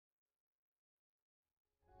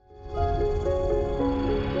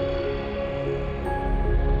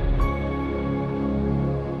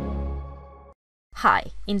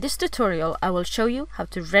Hi, in this tutorial I will show you how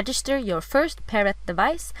to register your first Pairot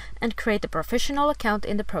device and create a professional account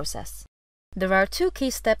in the process. There are two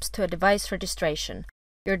key steps to a device registration.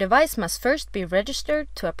 Your device must first be registered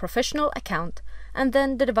to a professional account, and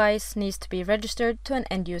then the device needs to be registered to an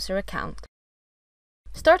end-user account.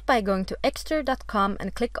 Start by going to xxter.com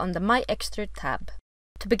and click on the My xxter tab.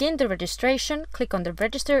 To begin the registration, click on the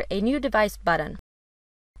Register a New Device button.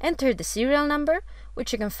 Enter the serial number,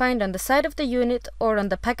 which you can find on the side of the unit or on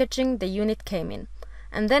the packaging the unit came in,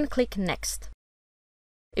 and then click Next.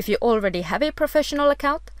 If you already have a professional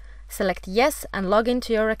account, select Yes and log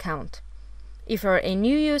into your account. If you're a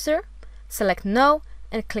new user, select No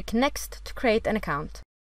and click Next to create an account.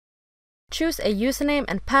 Choose a username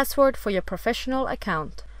and password for your professional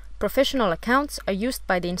account. Professional accounts are used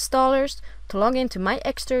by the installers to log into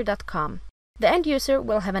myxter.com. The end user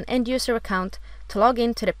will have an end user account to log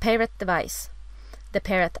into the Pairot device, the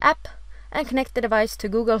Pairot app, and connect the device to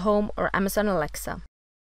Google Home or Amazon Alexa.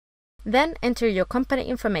 Then enter your company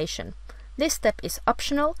information. This step is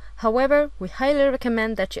optional, however, we highly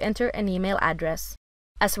recommend that you enter an email address,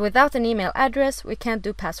 as without an email address we can't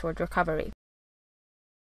do password recovery.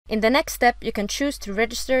 In the next step, you can choose to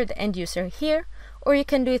register the end user here, or you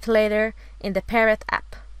can do it later in the Pairot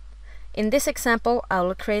app. In this example, I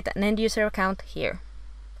will create an end user account here.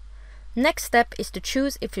 Next step is to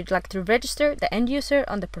choose if you'd like to register the end user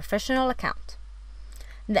on the professional account.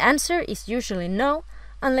 The answer is usually no,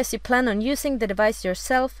 unless you plan on using the device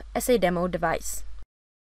yourself as a demo device.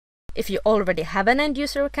 If you already have an end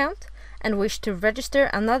user account and wish to register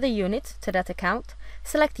another unit to that account,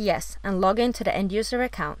 select Yes and log into the end user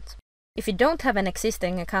account. If you don't have an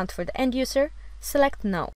existing account for the end user, select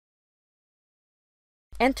No.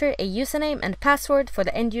 Enter a username and password for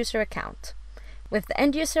the end user account. With the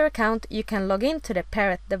end user account, you can log in to the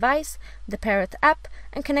Pairot device, the Pairot app,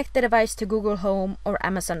 and connect the device to Google Home or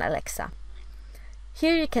Amazon Alexa.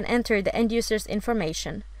 Here you can enter the end user's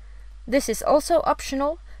information. This is also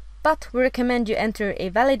optional, but we recommend you enter a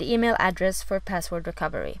valid email address for password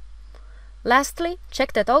recovery. Lastly,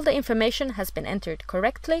 check that all the information has been entered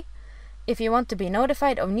correctly. If you want to be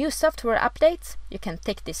notified of new software updates, you can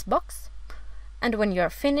tick this box. And when you are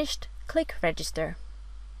finished, click Register.